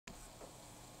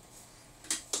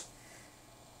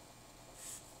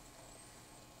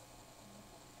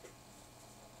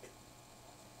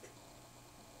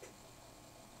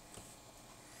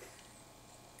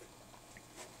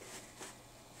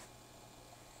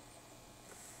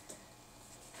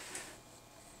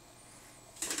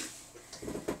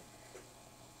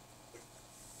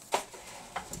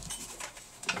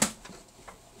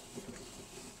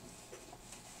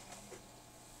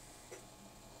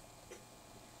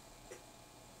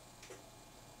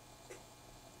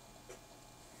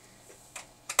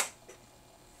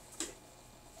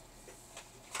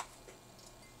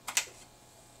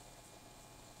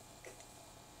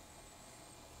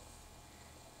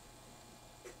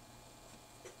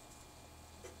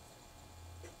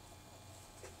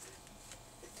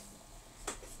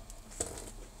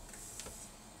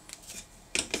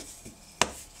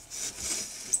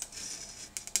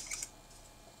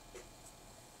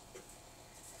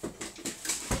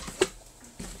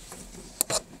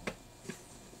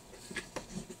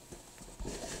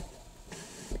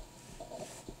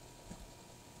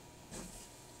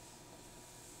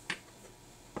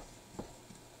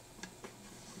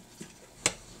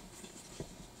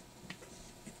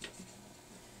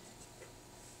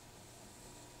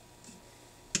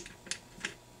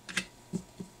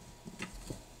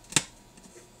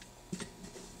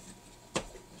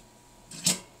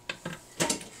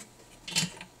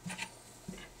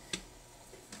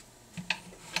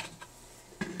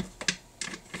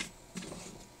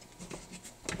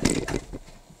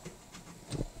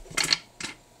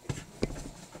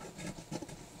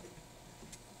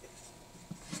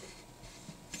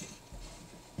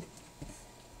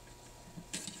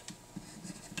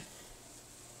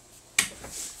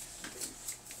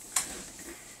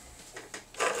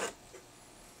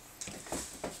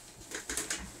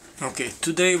Okay,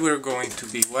 today we're going to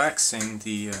be waxing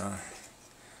the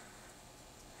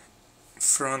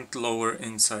front lower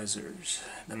incisors,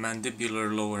 the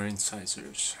mandibular lower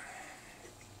incisors.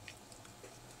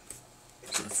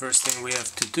 So the first thing we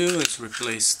have to do is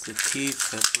replace the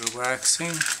teeth that we're waxing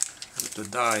with the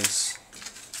dies.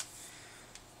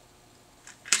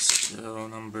 So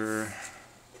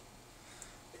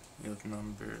we have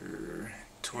number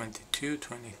 22,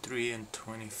 23 and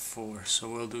 24. So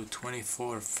we'll do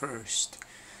 24 first.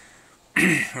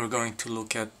 We're going to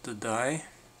look at the die.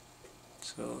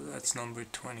 So that's number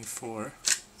 24.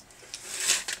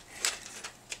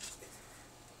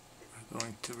 We're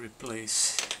going to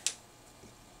replace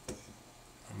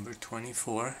number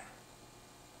 24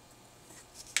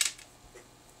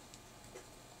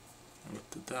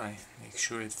 with the die. Make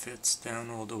sure it fits down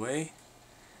all the way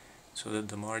so that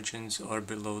the margins are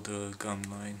below the gum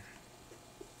line.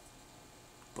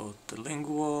 Both the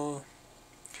lingual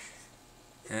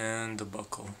and the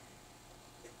buccal.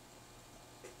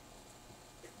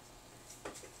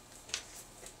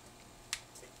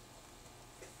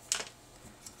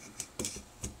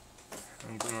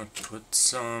 I'm gonna put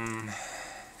some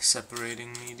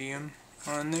separating medium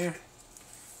on there.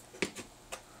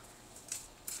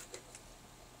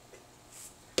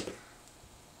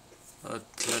 But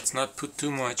let's not put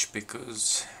too much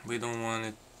because we don't want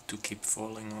it to keep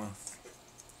falling off.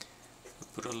 We'll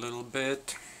put a little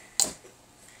bit,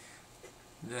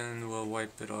 then we'll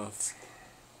wipe it off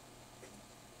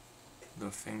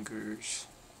the fingers.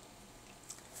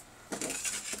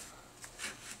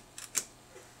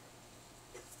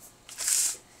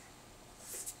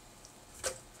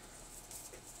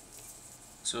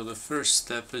 So the first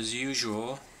step, as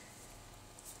usual,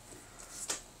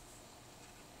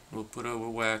 we'll put a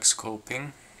wax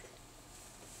coping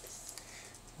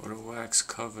or a wax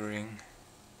covering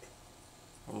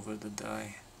over the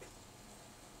die.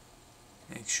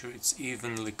 Make sure it's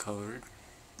evenly covered.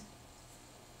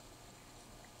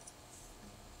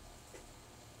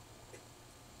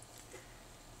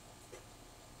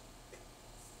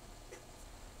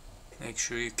 Make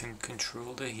sure you can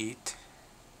control the heat.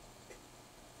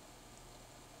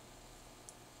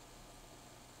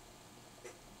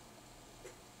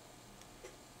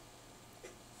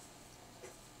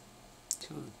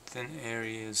 So thin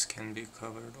areas can be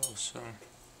covered also.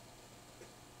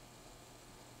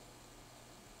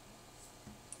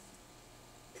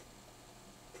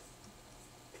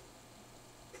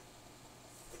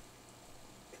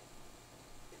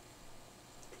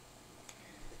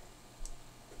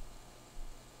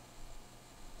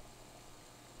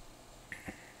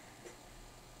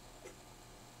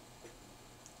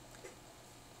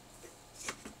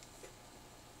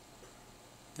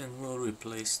 Then we'll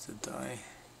replace the die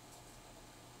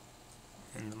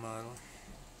in the model.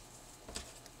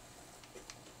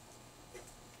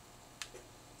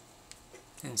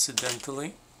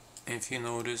 Incidentally, if you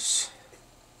notice,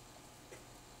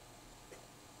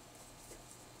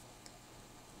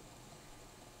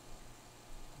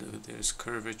 there's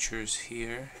curvatures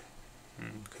here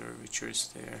and curvatures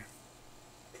there.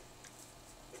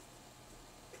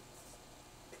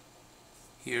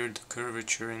 Here the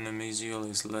curvature in the mesial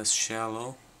is less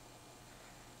shallow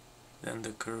than the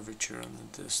curvature on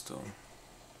the distal.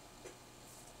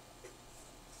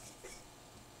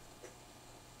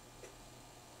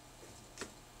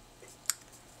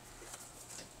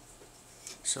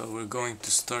 So we're going to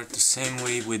start the same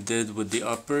way we did with the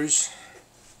uppers.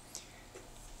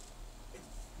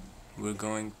 We're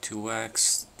going to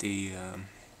wax the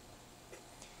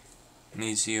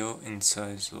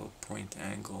mesio-incisal point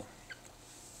angle.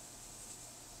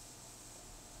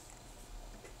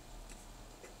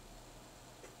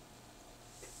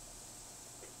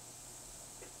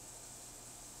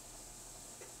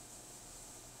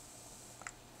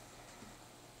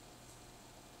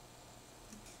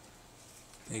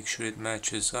 Make sure it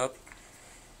matches up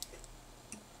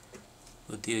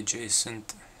with the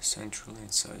adjacent central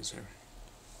incisor.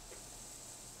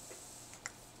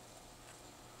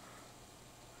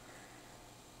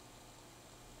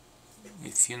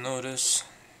 If you notice,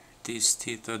 these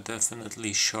teeth are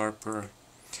definitely sharper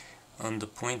on the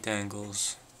point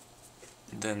angles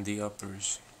than the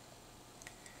uppers.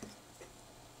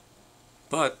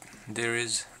 But there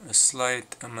is a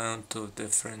slight amount of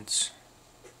difference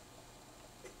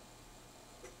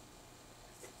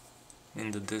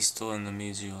in the distal and the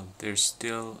mesial. They're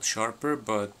still sharper,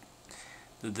 but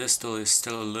the distal is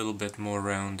still a little bit more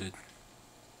rounded.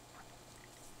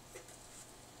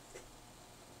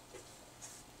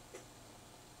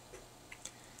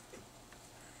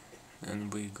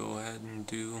 And we go ahead and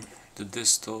do the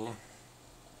distal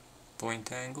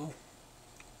point angle.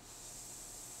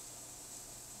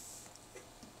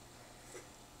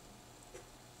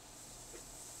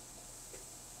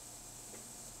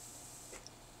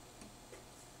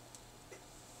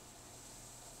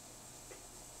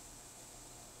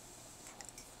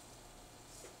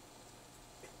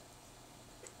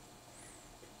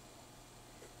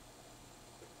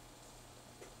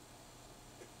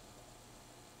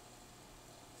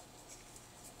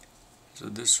 So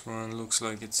this one looks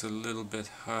like it's a little bit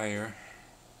higher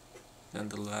than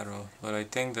the lateral, but I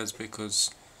think that's because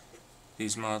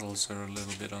these models are a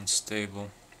little bit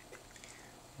unstable.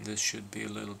 This should be a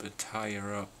little bit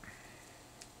higher up.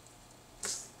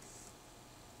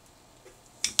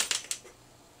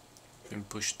 Been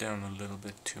pushed down a little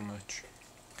bit too much.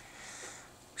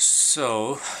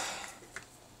 So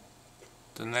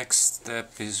the next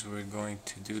step is we're going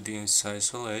to do the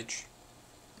incisal edge.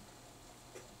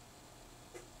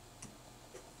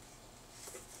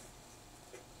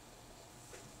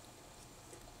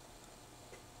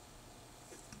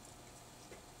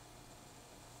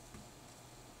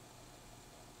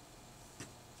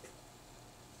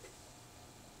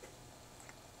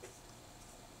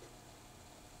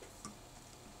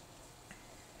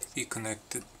 If you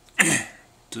connect it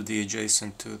to the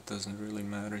adjacent tooth, doesn't really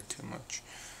matter too much.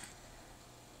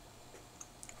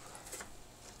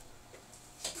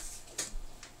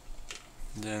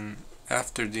 Then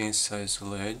after the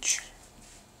incisal edge,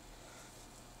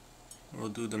 we'll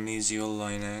do the mesial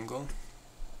line angle.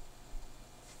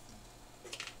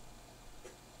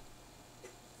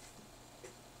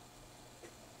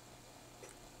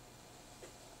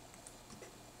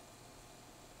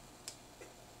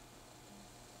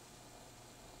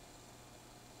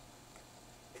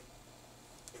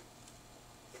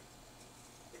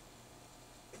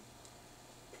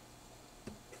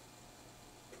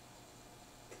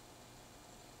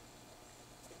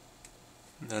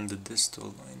 Then the distal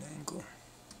line angle.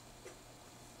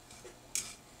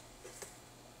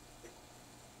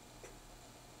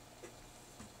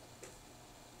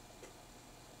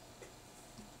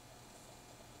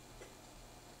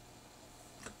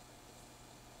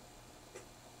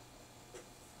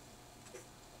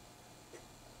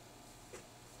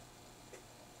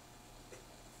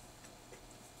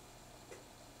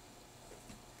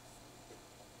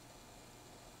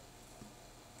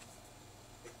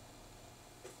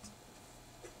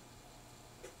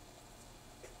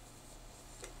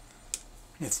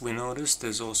 If we notice,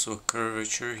 there's also a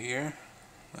curvature here,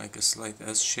 like a slight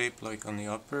S shape like on the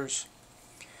uppers,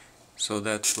 so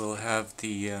that will have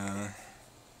the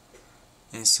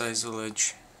incisal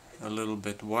edge a little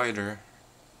bit wider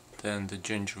than the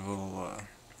gingival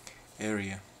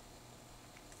area.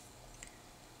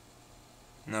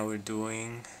 Now we're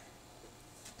doing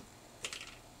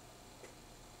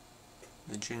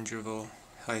the gingival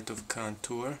height of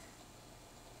contour.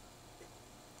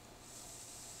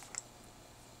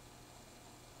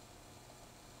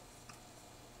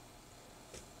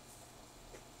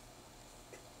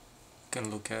 Can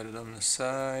look at it on the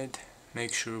side,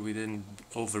 make sure we didn't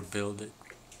overbuild it.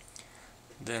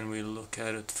 Then we look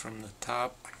at it from the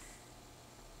top,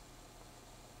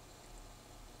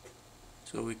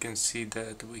 so we can see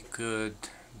that we could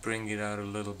bring it out a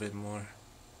little bit more.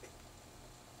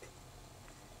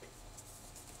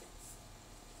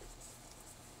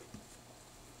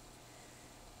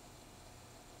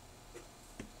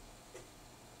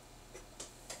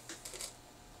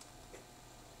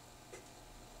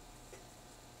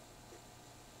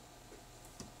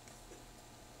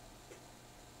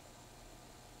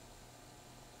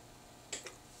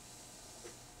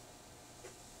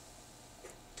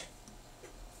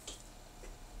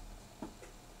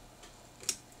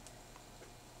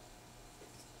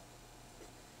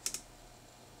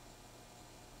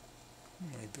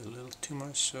 Maybe a little too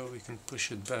much, so we can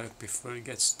push it back before it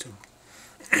gets too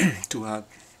too hot.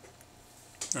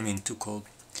 I mean too cold.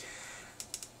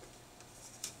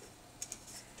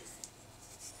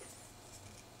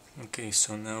 Okay,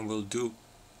 so now we'll do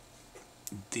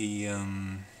the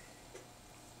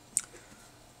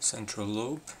central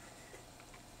lobe.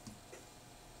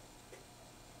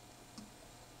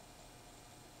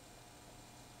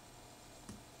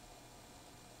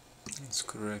 Let's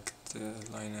correct the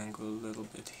line angle a little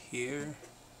bit here.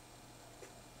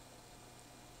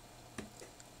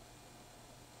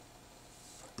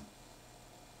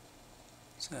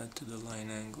 Let's add to the line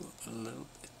angle a little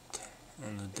bit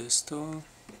on the distal.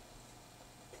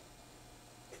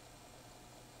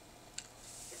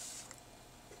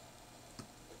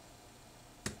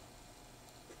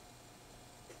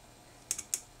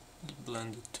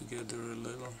 Blend it together a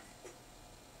little.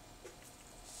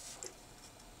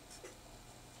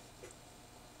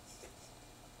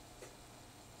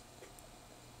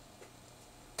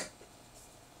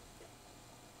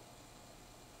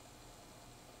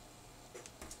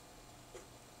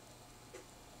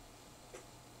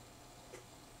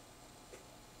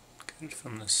 Cut it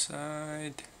from the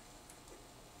side.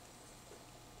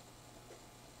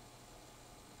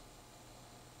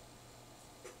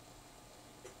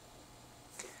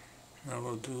 Now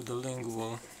we'll do the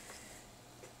lingual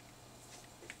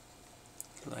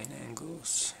line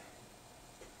angles.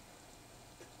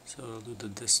 So we'll do the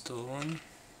distal one.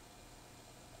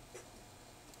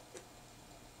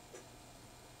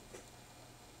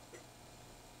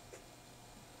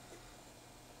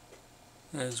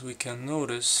 As we can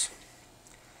notice,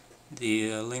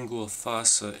 the lingual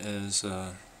fossa is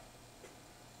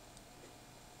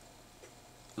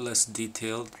less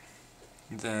detailed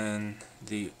than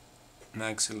the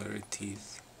maxillary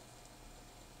teeth.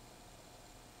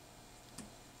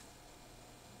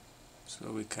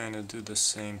 So we kind of do the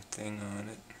same thing on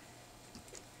it.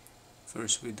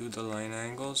 First we do the line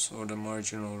angles or the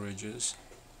marginal ridges.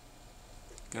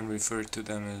 You can refer to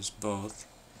them as both.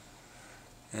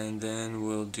 And then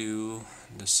we'll do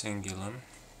the cingulum,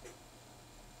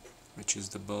 which is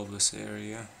the bulbous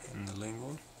area in the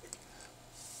lingual.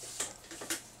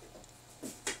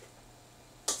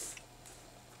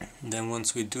 And then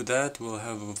once we do that, we'll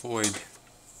have a void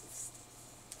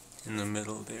in the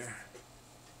middle there.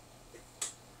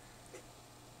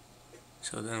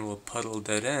 So then we'll puddle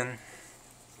that in,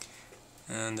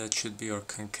 and that should be our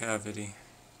concavity,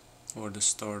 or the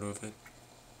start of it.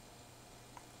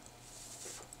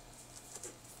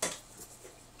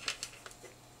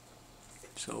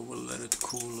 So we'll let it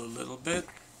cool a little bit,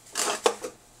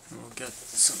 and we'll get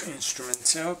some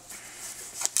instruments out.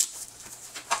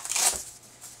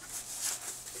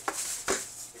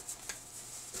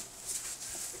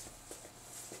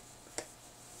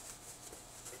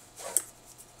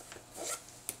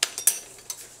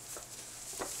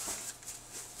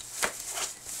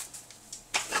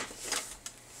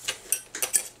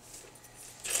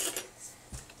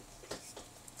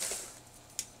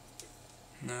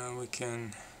 Now we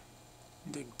can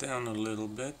dig down a little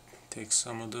bit, take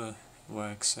some of the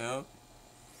wax out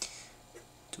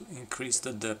to increase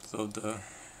the depth of the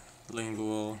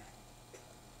lingual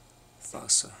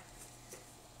fossa.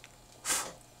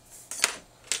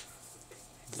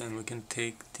 Then we can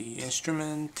take the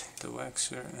instrument, the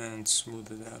waxer, and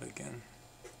smooth it out again.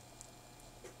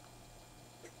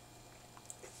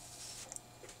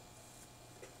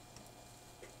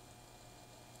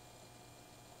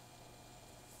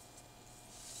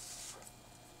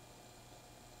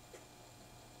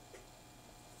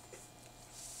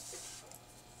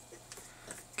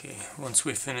 Okay, once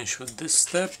we finish with this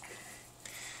step,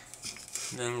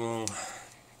 then we'll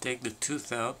take the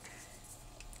tooth out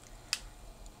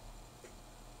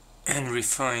and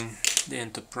refine the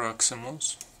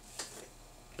interproximals.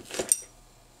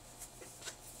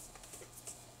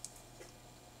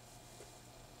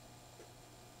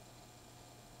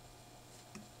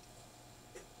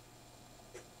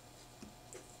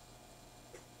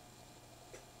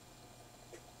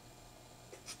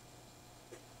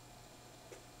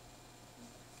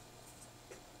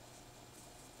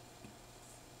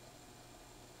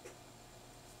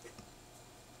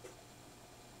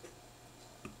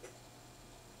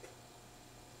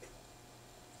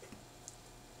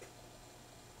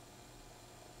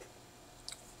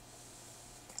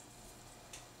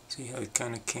 See how it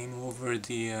kind of came over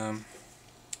the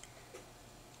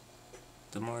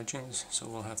margins, so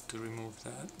we'll have to remove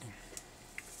that.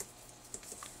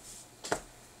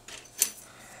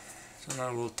 So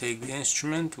now we'll take the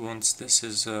instrument. Once this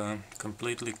is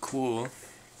completely cool,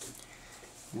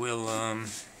 we'll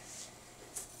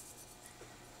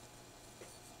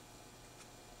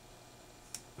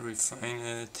refine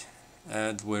it,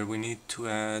 add where we need to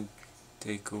add,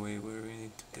 take away where we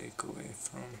need to take away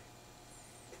from.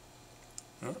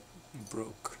 Oh, it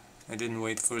broke. I didn't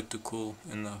wait for it to cool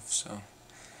enough, so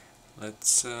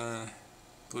let's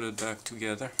put it back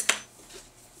together.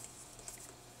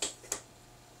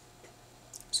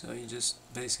 So you just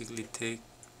basically take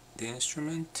the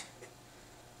instrument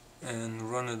and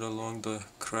run it along the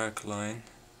crack line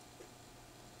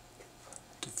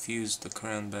to fuse the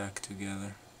crown back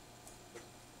together.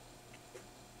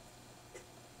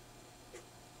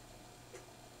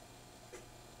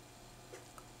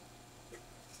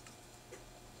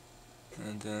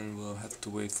 And then we'll have to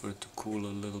wait for it to cool a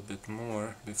little bit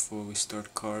more before we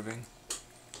start carving.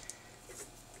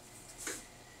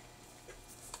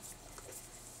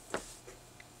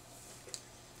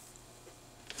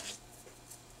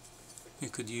 You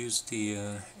could use the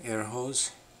air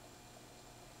hose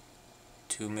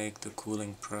to make the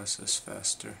cooling process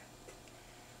faster.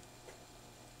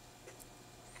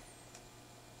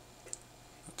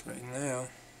 But right now,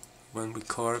 when we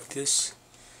carve this,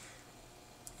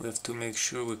 we have to make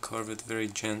sure we carve it very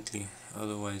gently,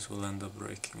 otherwise we'll end up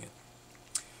breaking it.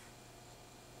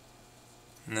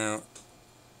 Now,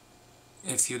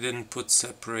 if you didn't put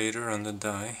separator on the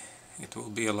die, it will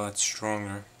be a lot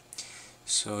stronger,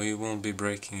 so you won't be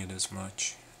breaking it as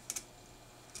much.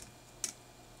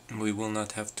 We will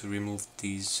not have to remove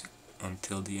these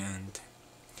until the end.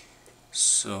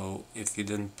 So if you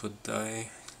didn't put dye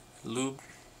lube,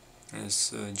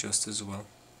 it's just as well.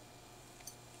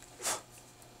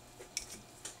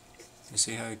 You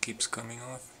see how it keeps coming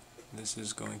off? This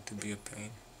is going to be a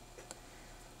pain.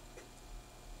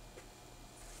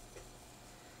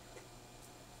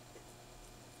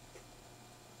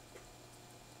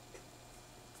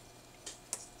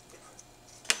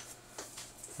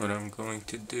 What I'm going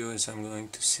to do is I'm going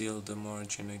to seal the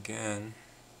margin again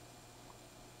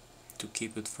to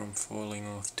keep it from falling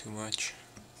off too much.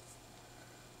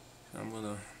 I'm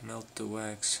gonna melt the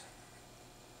wax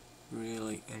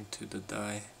really into the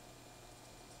dye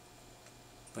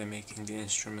by making the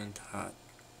instrument hot,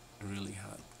 really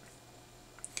hot.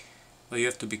 But you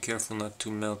have to be careful not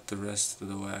to melt the rest of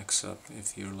the wax up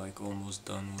if you're like almost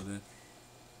done with it.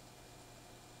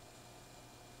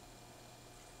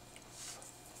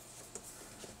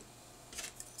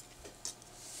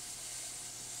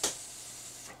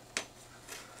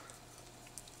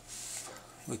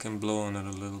 We can blow on it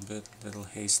a little bit, that'll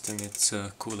hasten its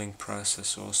cooling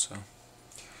process also.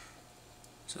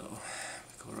 So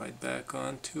we go right back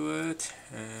onto it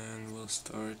and we'll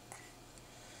start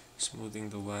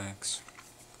smoothing the wax.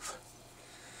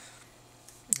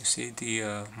 You see,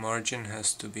 the margin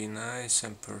has to be nice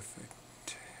and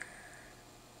perfect,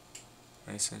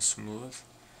 nice and smooth.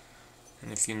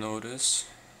 And if you notice,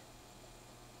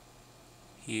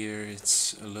 here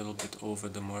it's a little bit over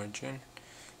the margin,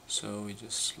 so we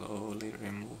just slowly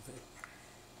remove it.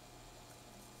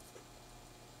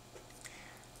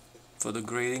 For the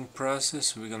grading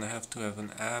process, we're gonna have to have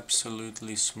an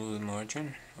absolutely smooth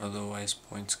margin, otherwise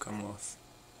points come off.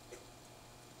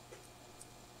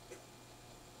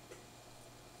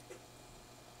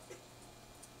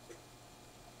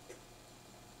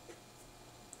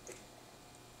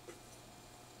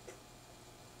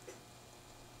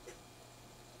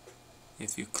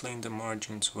 If you clean the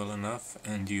margins well enough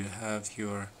and you have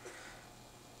your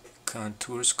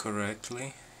contours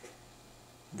correctly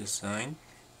designed,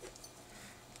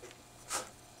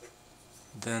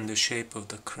 then the shape of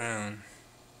the crown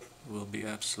will be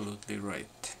absolutely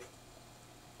right.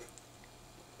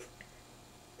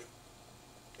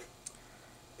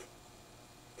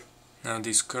 Now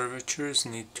these curvatures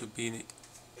need to be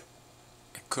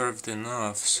curved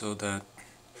enough so that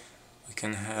we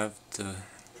can have the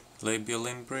labial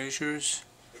embrasures,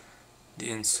 the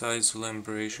incisal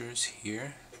embrasures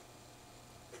here,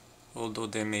 although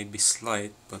they may be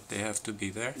slight, but they have to be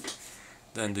there.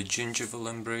 Then the gingival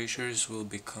embrasures will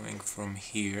be coming from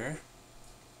here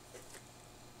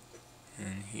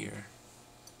and here.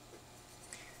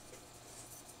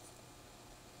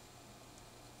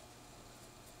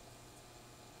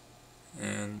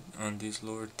 And on these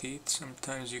lower teeth,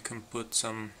 sometimes you can put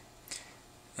some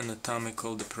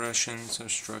anatomical depressions or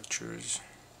structures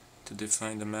to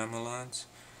define the mamelons.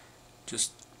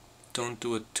 Just don't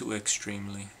do it too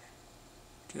extremely,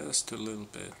 just a little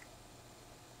bit,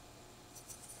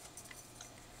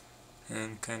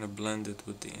 and kind of blend it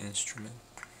with the instrument.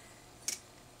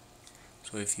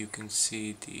 So if you can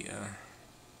see the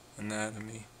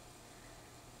anatomy,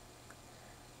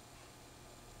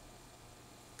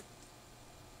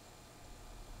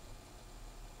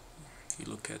 if you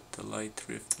look at the light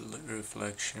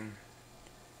reflection,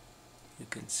 you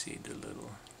can see the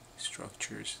little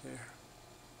structures there.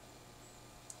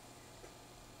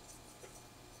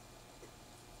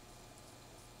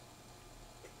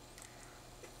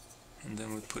 And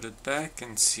then we put it back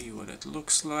and see what it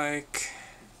looks like.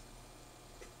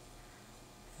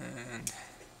 And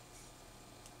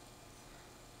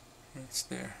it's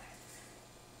there.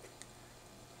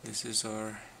 This is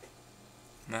our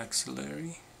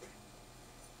maxillary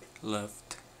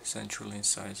left central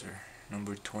incisor,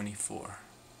 number 24.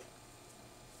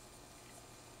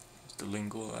 It's the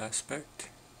lingual aspect.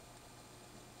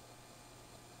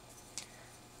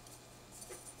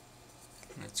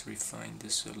 Let's refine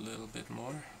this a little bit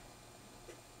more.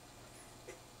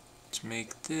 Let's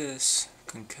make this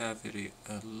concavity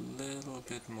a little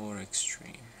bit more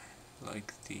extreme,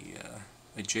 like the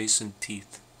adjacent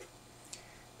teeth.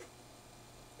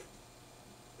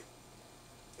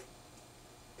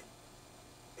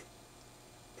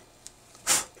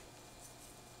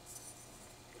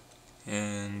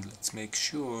 And let's make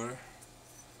sure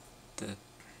that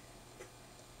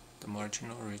the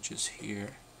marginal ridges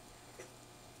here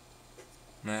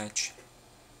match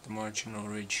the marginal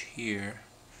ridge here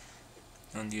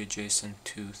on the adjacent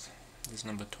tooth. This is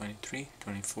number 23,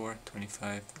 24,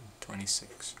 25, and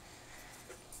 26.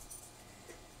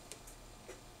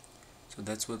 So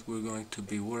that's what we're going to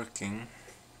be working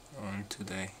on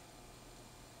today.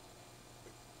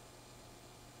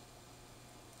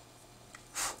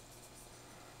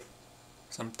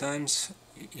 Sometimes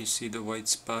you see the white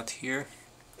spot here.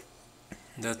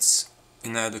 That's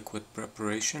inadequate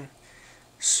preparation.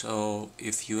 So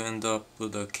if you end up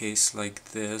with a case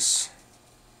like this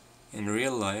in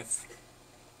real life,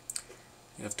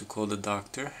 you have to call the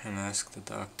doctor and ask the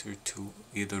doctor to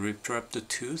either reprep the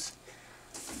tooth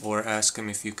or ask him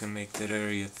if you can make that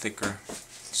area thicker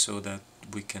so that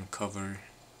we can cover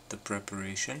the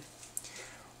preparation.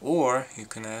 Or you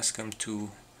can ask him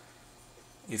to,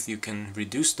 if you can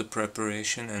reduce the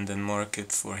preparation and then mark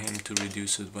it for him to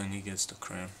reduce it when he gets the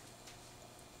crown.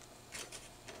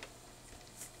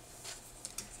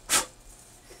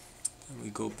 And we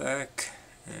go back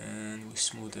and we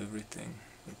smooth everything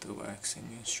with the waxing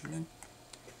instrument.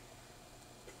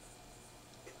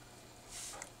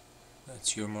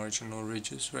 That's your marginal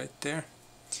ridges right there.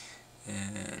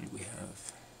 And we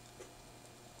have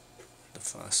the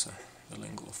fossa, the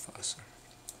lingual fossa.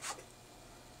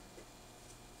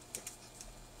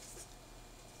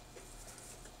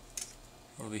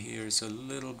 Over here is a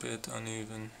little bit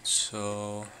uneven,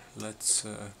 so let's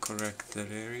correct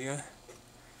that area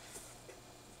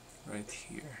right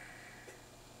here.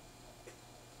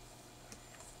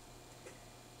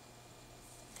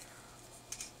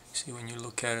 See, when you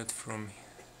look at it from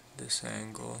this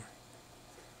angle,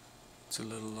 it's a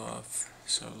little off,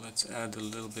 so let's add a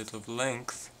little bit of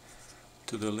length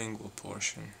to the lingual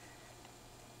portion.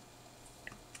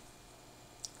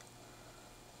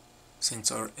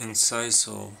 Since our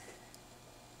incisal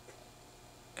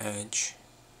edge